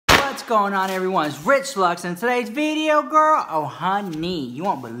What's going on, everyone? It's Rich Lux, and today's video, girl, oh honey, you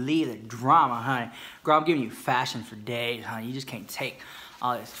won't believe the drama, honey. Girl, I'm giving you fashion for days, honey. You just can't take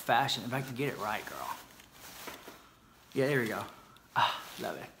all this fashion. If I can get it right, girl. Yeah, there we go. Ah,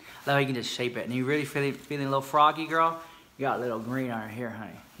 love it. Love how you can just shape it. And you really feeling a little froggy, girl? You got a little green on her here,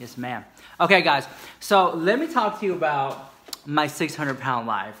 honey. Yes, ma'am. Okay, guys, so let me talk to you about my 600-pound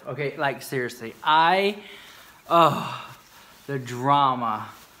life. Okay, like seriously, the drama.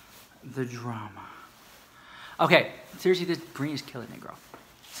 The drama. Okay, seriously, this green is killing me, girl.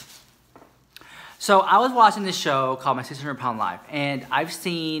 So I was watching this show called My 600-Pound Life, and I've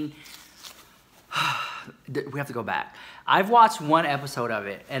seen, we have to go back. I've watched one episode of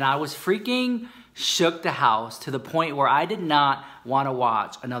it, and I was freaking shook the house to the point where I did not want to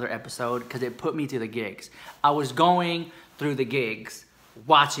watch another episode because it put me through the gigs. I was going through the gigs,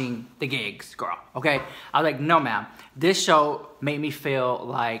 watching the gigs, girl, okay? I was like, no, ma'am. This show made me feel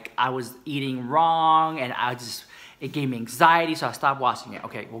like I was eating wrong, and it gave me anxiety, so I stopped watching it.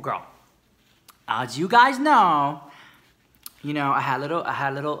 Okay, well, girl, as you guys know, you know, I had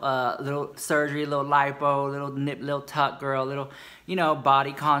little surgery, little lipo, little nip, little tuck, girl, little, you know,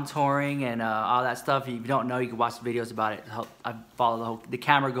 body contouring and all that stuff. If you don't know, you can watch videos about it. I follow the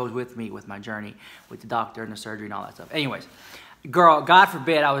camera goes with me with my journey with the doctor and the surgery and all that stuff. Anyways, girl, God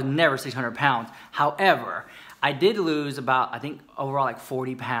forbid I was never 600 pounds. However, I did lose about, I think, overall like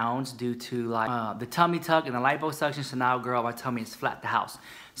 40 pounds due to like the tummy tuck and the liposuction. So now, girl, my tummy is flat the house.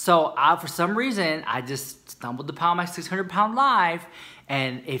 So for some reason, I just stumbled upon my 600-pound life.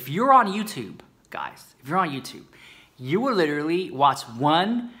 And if you're on YouTube, guys, if you're on YouTube, you will literally watch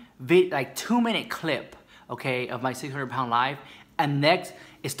one 2-minute clip, okay, of my 600-pound life. And next,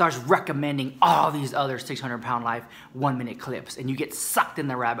 it starts recommending all these other 600-pound life 1-minute clips. And you get sucked in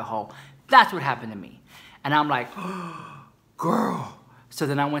the rabbit hole. That's what happened to me. And I'm like, oh, girl. So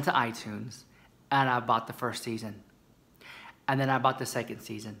then I went to iTunes and I bought the first season. And then I bought the second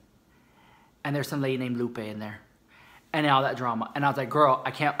season. And there's some lady named Lupe in there. And all that drama. And I was like, girl,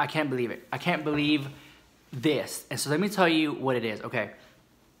 I can't believe it. I can't believe this. And so let me tell you what it is, okay?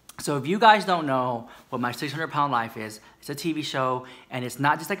 So if you guys don't know what my 600-pound life is, it's a TV show, and it's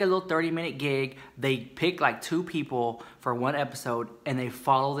not just like a little 30-minute gig. They pick like 2 people for one episode, and they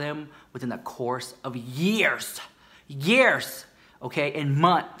follow them within the course of years, okay, and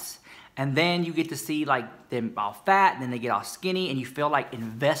months. And then you get to see like them all fat, and then they get all skinny, and you feel like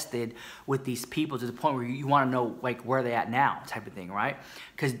invested with these people to the point where you want to know like where they at now, type of thing, right?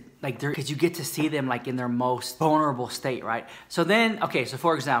 Because you get to see them like in their most vulnerable state, right? So then, okay, so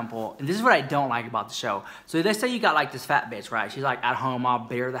for example, and this is what I don't like about the show. So let's say you got like this fat bitch, right? She's like at home, all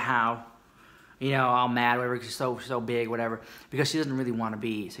bare the house, you know, all mad, whatever, she's so big, whatever, because she doesn't really want to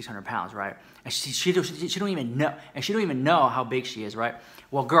be 600 pounds, right? And she don't even know, and she don't even know how big she is, right?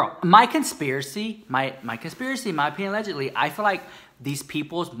 Well, girl, my conspiracy, my opinion, allegedly, I feel like these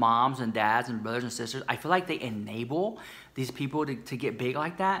people's moms and dads and brothers and sisters, I feel like they enable these people to get big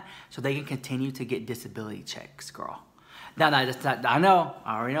like that so they can continue to get disability checks, girl. Now, I know,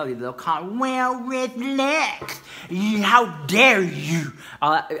 I already know, they'll comment, well, Rich Lux, how dare you?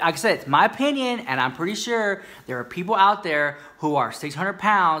 Like I said, it's my opinion, and I'm pretty sure there are people out there who are 600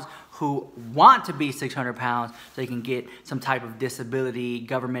 pounds who want to be 600 pounds so they can get some type of disability,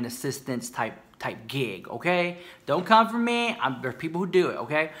 government assistance type gig, okay? Don't come for me. There's people who do it,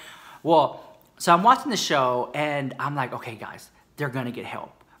 okay? Well, so I'm watching the show, and I'm like, okay, guys, they're going to get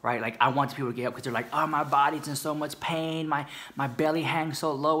help. Right, like I want people to get help because they're like, oh, my body's in so much pain, my belly hangs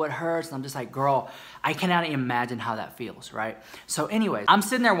so low it hurts, and I'm just like, girl, I cannot imagine how that feels, right? So anyways, I'm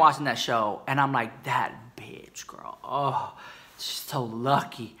sitting there watching that show, and I'm like, that bitch, girl, oh, she's so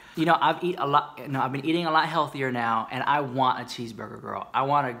lucky. You know, I've been eating a lot healthier now, and I want a cheeseburger, girl. I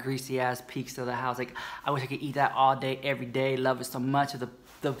want a greasy ass pizza to the house. Like I wish I could eat that all day, every day. Love it so much.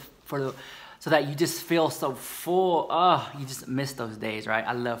 So that you just feel so full. Oh, you just miss those days, right?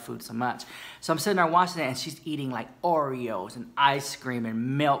 I love food so much. So I'm sitting there watching it, and she's eating like Oreos and ice cream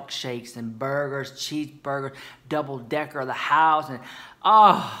and milkshakes and burgers, cheeseburgers, double-decker of the house, and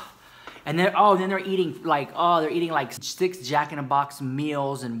and then they're eating like, they're eating like 6 Jack-in-the-Box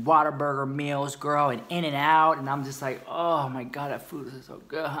meals and Whataburger meals, girl, and In-N-Out, and I'm just like, oh my God, that food is so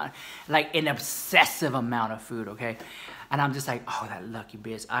good, huh? Like an obsessive amount of food, okay? And I'm just like, oh, that lucky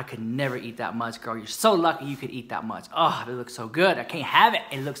bitch. I could never eat that much, girl. You're so lucky you could eat that much. Oh, it looks so good. I can't have it.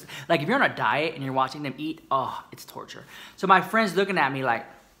 It looks like if you're on a diet and you're watching them eat, oh, it's torture. So my friend's looking at me like,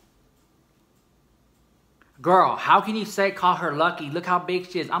 girl, how can you call her lucky? Look how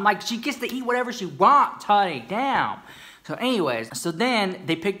big she is. I'm like, she gets to eat whatever she wants, honey. Damn. So anyways, so then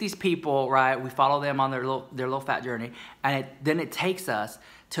they pick these people, right? We follow them on their little fat journey, and then it takes us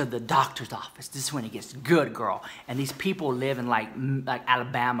to the doctor's office. This is when it gets good, girl. And these people live in like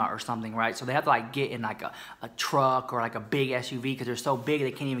Alabama or something, right? So they have to like get in like a truck or like a big SUV because they're so big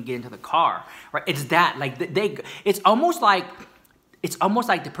they can't even get into the car, right? It's that, like it's almost like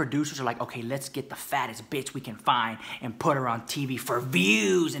the producers are like, okay, let's get the fattest bitch we can find and put her on TV for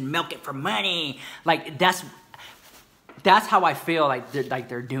views and milk it for money. Like that's how I feel like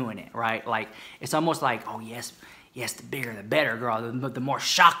they're doing it, right? Like it's almost like, oh yes, the bigger the better, girl. The more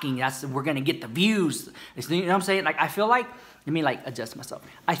shocking, we're gonna get the views. You know what I'm saying? Like I feel like, let me like adjust myself.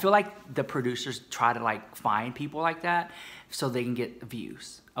 I feel like the producers try to like find people like that so they can get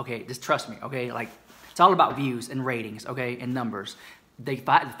views. Okay, just trust me. Okay, like it's all about views and ratings. Okay, and numbers. The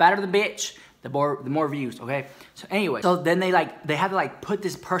fatter the bitch, the more views. Okay. So anyway, so then they have to like put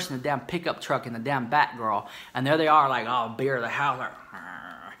this person in a damn pickup truck in the damn back, girl, and there they are like, oh, beer the house. Like,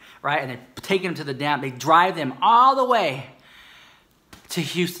 right? And they take them to they drive them all the way to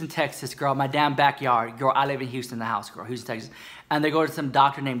Houston, Texas, girl, my damn backyard. Girl, I live in Houston, the house, girl, Houston, Texas. And they go to some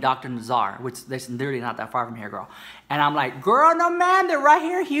doctor named Dr. Nazar, which is literally not that far from here, girl. And I'm like, girl, no, ma'am, they're right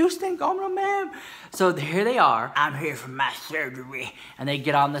here in Houston. Go, no, ma'am. So here they are. I'm here for my surgery. And they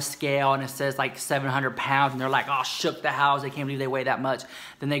get on the scale, and it says like 700 pounds. And they're like, oh, shook the house. They can't believe they weigh that much.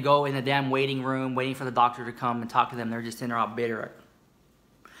 Then they go in the damn waiting room, waiting for the doctor to come and talk to them. They're just sitting there all bitter.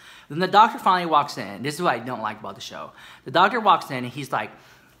 Then the doctor finally walks in. This is what I don't like about the show. The doctor walks in, and he's like,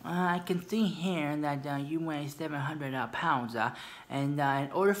 I can see here that you weigh 700 pounds, and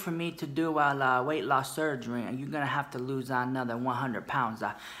in order for me to do weight loss surgery, you're going to have to lose another 100 pounds.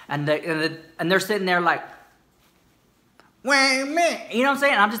 And they're sitting there like, wait a minute. You know what I'm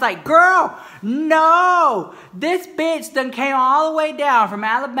saying? I'm just like, girl, no. This bitch done came all the way down from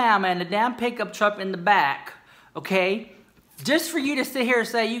Alabama in the damn pickup truck in the back, okay? Just for you to sit here and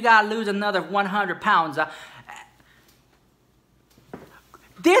say you got to lose another 100 pounds.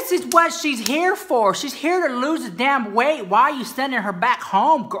 This is what she's here for. She's here to lose the damn weight. Why are you sending her back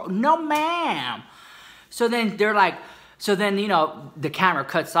home, girl? No, ma'am. So then they're like, you know, the camera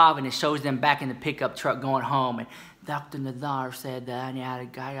cuts off and it shows them back in the pickup truck going home. And Dr. Nazar said that I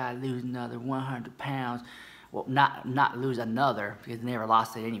got to lose another 100 pounds. Well, not lose another, because they never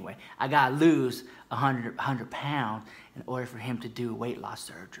lost it anyway. I got to lose 100 pounds in order for him to do weight loss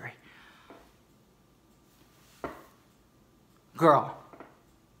surgery. Girl.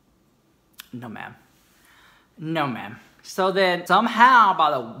 No, ma'am. No, ma'am. So then somehow,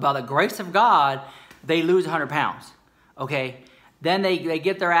 by the grace of God, they lose 100 pounds. Okay? Then they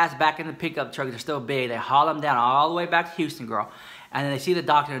get their ass back in the pickup truck. They're still big. They haul them down all the way back to Houston, girl. And then they see the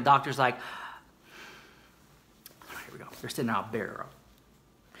doctor, and the doctor's like, here we go. They're sitting out there, girl.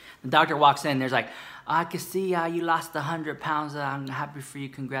 The doctor walks in, and there's like, I can see you lost 100 pounds. I'm happy for you.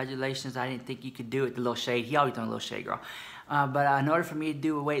 Congratulations. I didn't think you could do it. The little shade. He always done a little shade, girl. But in order for me to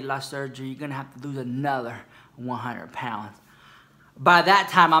do a weight loss surgery, you're going to have to lose another 100 pounds. By that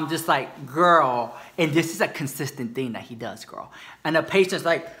time, I'm just like, girl. And this is a consistent thing that he does, girl. And the patient's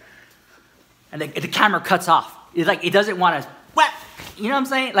like, and the camera cuts off. It's like, it doesn't want to, what? You know what I'm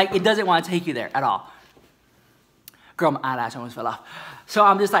saying? Like, it doesn't want to take you there at all. Girl, my eyelash almost fell off. So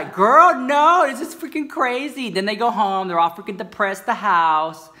I'm just like, girl, no, this is freaking crazy. Then they go home. They're all freaking depressed, the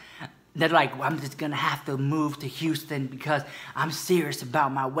house. They're like, well, I'm just going to have to move to Houston because I'm serious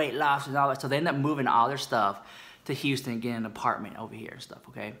about my weight loss and all that. So they end up moving all their stuff to Houston and getting an apartment over here and stuff,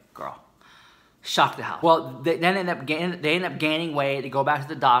 okay? Girl. Shock the house. Well, they end up gaining weight. They go back to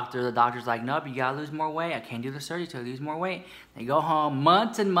the doctor. The doctor's like, nope, you got to lose more weight. I can't do the surgery till you lose more weight. They go home.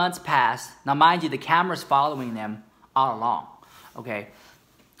 Months and months pass. Now, mind you, the camera's following them all along, okay?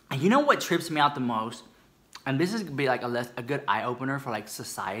 And you know what trips me out the most? And this is going to be like a good eye-opener for like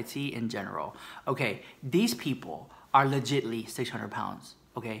society in general. Okay, these people are legitly 600 pounds,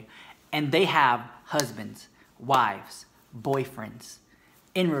 okay? And they have husbands, wives, boyfriends,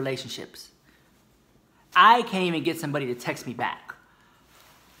 in relationships. I can't even get somebody to text me back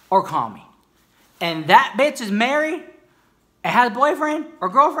or call me. And that bitch is married and has a boyfriend or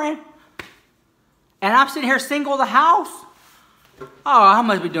girlfriend. And I'm sitting here single in the house. Oh, I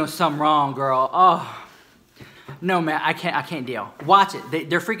must be doing something wrong, girl. Oh. No, man, I can't deal. Watch it.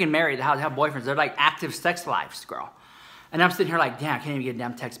 They're freaking married. They have boyfriends. They're like active sex lives, girl. And I'm sitting here like, damn, I can't even get a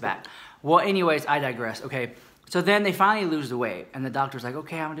damn text back. Well, anyways, I digress, okay? So then they finally lose the weight. And the doctor's like,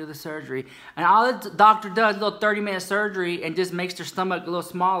 okay, I'm going to do the surgery. And all the doctor does is a little 30-minute surgery and just makes their stomach a little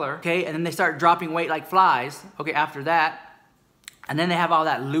smaller, okay? And then they start dropping weight like flies, okay, after that. And then they have all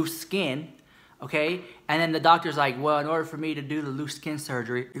that loose skin, okay? And then the doctor's like, well, in order for me to do the loose skin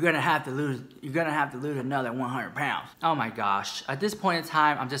surgery, you're gonna have to lose another 100 pounds. Oh my gosh. At this point in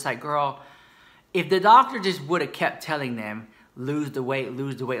time, I'm just like, girl, if the doctor just would have kept telling them, lose the weight,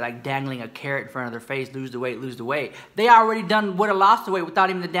 like dangling a carrot in front of their face, lose the weight. They already would have lost the weight without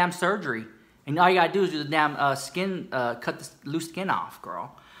even the damn surgery. And all you gotta do is do the damn cut the loose skin off,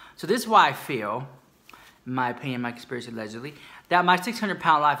 girl. So this is why I feel, in my opinion, my conspiracy allegedly, that my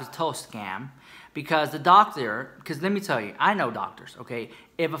 600-pound life is a total scam. Because the doctor, because let me tell you, I know doctors, okay?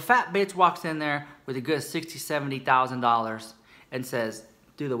 If a fat bitch walks in there with a good $60,000, $70,000 and says,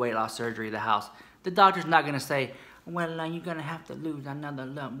 do the weight loss surgery at the house, the doctor's not gonna say, well, you're gonna have to lose another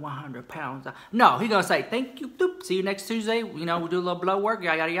 100 pounds. No, he's gonna say, thank you, doop, see you next Tuesday. You know, we'll do a little blood work,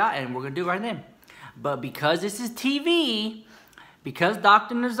 yada, yada, yada, and we're gonna do it right then. But because this is TV, because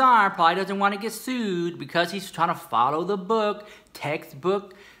Dr. Nazar probably doesn't want to get sued, because he's trying to follow the book,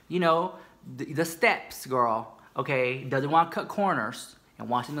 textbook, you know, the steps, girl, okay, doesn't want to cut corners and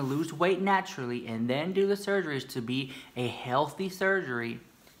wants him to lose weight naturally and then do the surgeries to be a healthy surgery.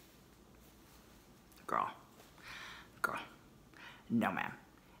 Girl, no, ma'am.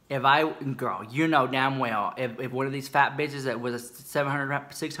 Girl, you know damn well, if one of these fat bitches that was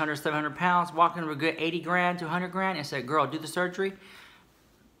 600, 700 pounds walking with a good 80 grand to 100 grand and said, girl, do the surgery.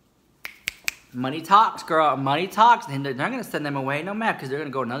 Money talks, girl. Money talks. And they're not going to send them away, no matter, because they're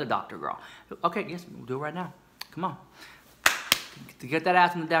going to go to another doctor, girl. Okay, yes, we'll do it right now. Come on. To get that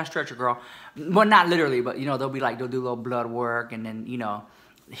ass in the down stretcher, girl. Well, not literally, but, you know, they'll be like, they'll do a little blood work, and then, you know,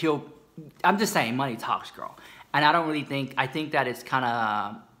 I'm just saying, money talks, girl. And I don't really think, I think that it's kind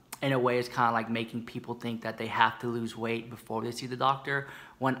of, in a way, it's kind of like making people think that they have to lose weight before they see the doctor,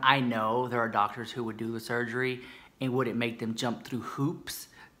 when I know there are doctors who would do the surgery and wouldn't make them jump through hoops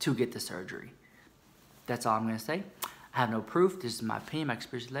to get the surgery. That's all I'm going to say. I have no proof. This is my opinion, my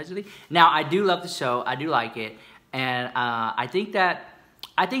experience allegedly. Now, I do love the show. I do like it. And I think that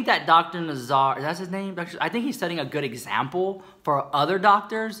Dr. Nazar, that's his name? I think he's setting a good example for other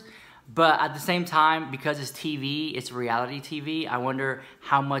doctors. But at the same time, because it's TV, it's reality TV, I wonder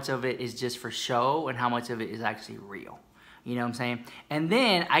how much of it is just for show and how much of it is actually real. You know what I'm saying? And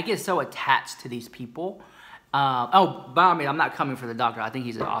then I get so attached to these people. Oh, by all means, I'm not coming for the doctor. I think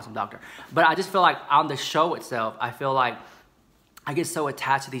he's an awesome doctor. But I just feel like on the show itself, I feel like I get so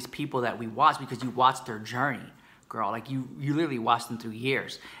attached to these people that we watch because you watch their journey, girl. Like you literally watch them through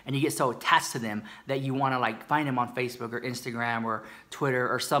years. And you get so attached to them that you want to like find them on Facebook or Instagram or Twitter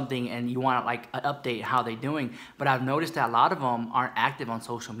or something, and you want to like update how they're doing. But I've noticed that a lot of them aren't active on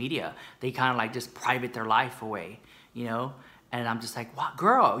social media. They kind of like just private their life away, you know? And I'm just like, what,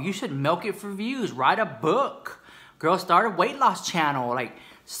 girl, you should milk it for views. Write a book. Girl, start a weight loss channel. Like,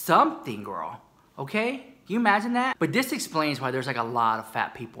 something, girl. Okay? Can you imagine that? But this explains why there's like a lot of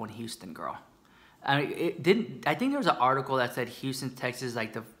fat people in Houston, girl. I mean, I think there was an article that said Houston, Texas is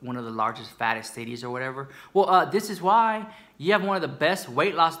like one of the largest, fattest cities or whatever. Well, this is why you have one of the best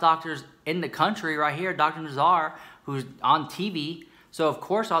weight loss doctors in the country right here, Dr. Nazar, who's on TV. So, of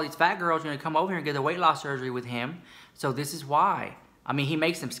course, all these fat girls are going to come over here and get a weight loss surgery with him. So this is why. I mean, he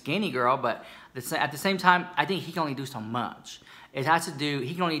makes them skinny, girl, but at the same time, I think he can only do so much. It has to do,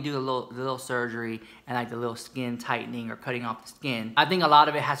 he can only do the little surgery and like the little skin tightening or cutting off the skin. I think a lot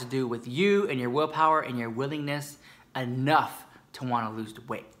of it has to do with you and your willpower and your willingness enough to want to lose the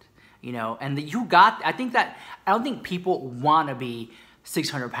weight, you know? And I don't think people want to be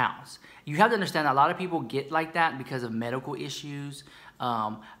 600 pounds. You have to understand that a lot of people get like that because of medical issues,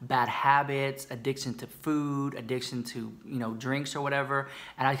 bad habits, addiction to food, addiction to, you know, drinks or whatever.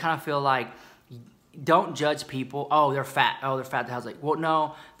 And I kind of feel like, don't judge people. Oh, they're fat. Oh, they're fat. I was like, well,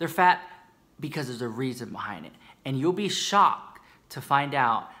 no, they're fat because there's a reason behind it. And you'll be shocked to find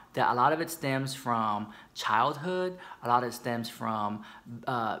out that a lot of it stems from childhood. A lot of it stems from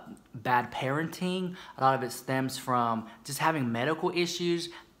bad parenting. A lot of it stems from just having medical issues,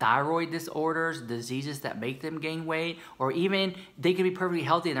 thyroid disorders, diseases that make them gain weight, or even they could be perfectly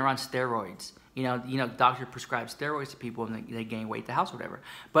healthy and they're on steroids. You know, doctor prescribes steroids to people and they gain weight at the house or whatever.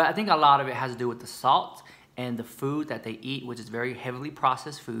 But I think a lot of it has to do with the salt and the food that they eat, which is very heavily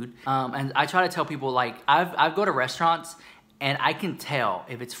processed food. And I try to tell people, like, I go to restaurants and I can tell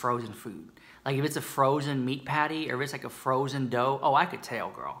if it's frozen food. Like if it's a frozen meat patty or if it's like a frozen dough, oh, I could tell,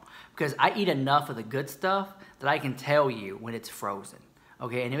 girl. Because I eat enough of the good stuff that I can tell you when it's frozen.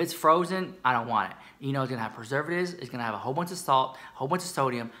 Okay, and if it's frozen, I don't want it. You know, it's gonna have preservatives, it's gonna have a whole bunch of salt, a whole bunch of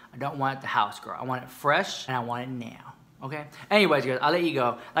sodium. I don't want it at the house, girl. I want it fresh, and I want it now, okay? Anyways, guys, I'll let you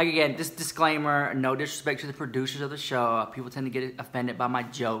go. Like, again, this disclaimer, no disrespect to the producers of the show. People tend to get offended by my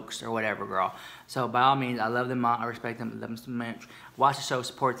jokes or whatever, girl. So, by all means, I love them all, I respect them, love them so much. Watch the show,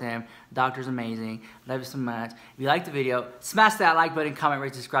 support them. Doctor's amazing, love you so much. If you like the video, smash that like button, comment,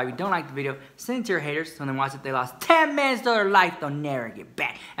 rate, subscribe. If you don't like the video, send it to your haters. So when they watch it, they lost 10 minutes of their life, they'll never get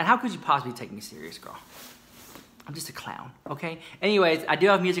back. And how could you possibly take me serious, girl? I'm just a clown, okay? Anyways, I do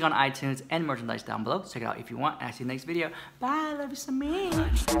have music on iTunes and merchandise down below. So check it out if you want. And I'll see you next video. Bye, love you some me.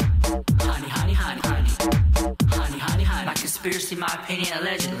 Honey, honey, honey, honey. Honey, honey, honey. My conspiracy, my opinion,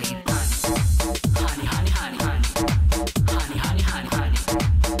 allegedly. Honey, honey, honey, honey. Honey, honey.